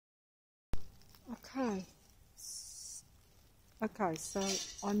Okay. Okay, so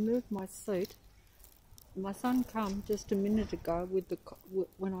I moved my seat. My son came just a minute ago with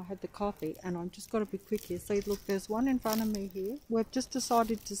when I had the coffee, and I've just got to be quick here. See, look, there's one in front of me here. We've just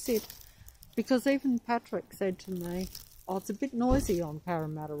decided to sit because even Patrick said to me, "Oh, it's a bit noisy on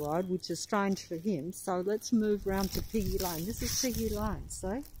Parramatta Road," which is strange for him. So let's move round to Piggy Lane. This is Piggy Lane.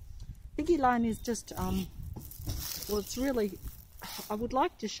 See, Piggy Lane is just well, it's really. I would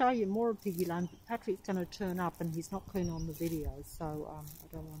like to show you more of Piggy Lane, but Patrick's going to turn up and he's not keen on the video, so I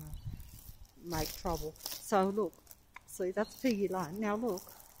don't want to make trouble. So look, see, that's Piggy Lane. Now look,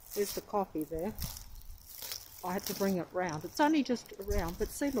 there's the coffee there. I had to bring it round. It's only just around, but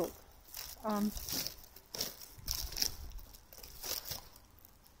see, look.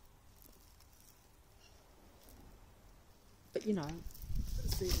 But you know,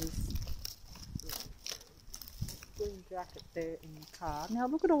 see this green jacket there in the car. Now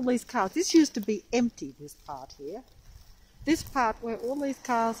look at all these cars. This used to be empty, this part here. This part where all these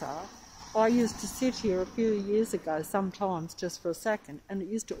cars are, I used to sit here a few years ago sometimes just for a second, and it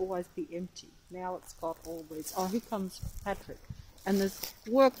used to always be empty. Now it's got all these. Oh, here comes Patrick. And there's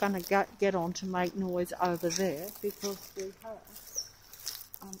work going to get on to make noise over there because we have,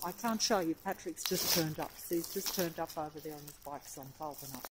 I can't show you, Patrick's just turned up. See, he's just turned up over there on his bike, so I'm folding up.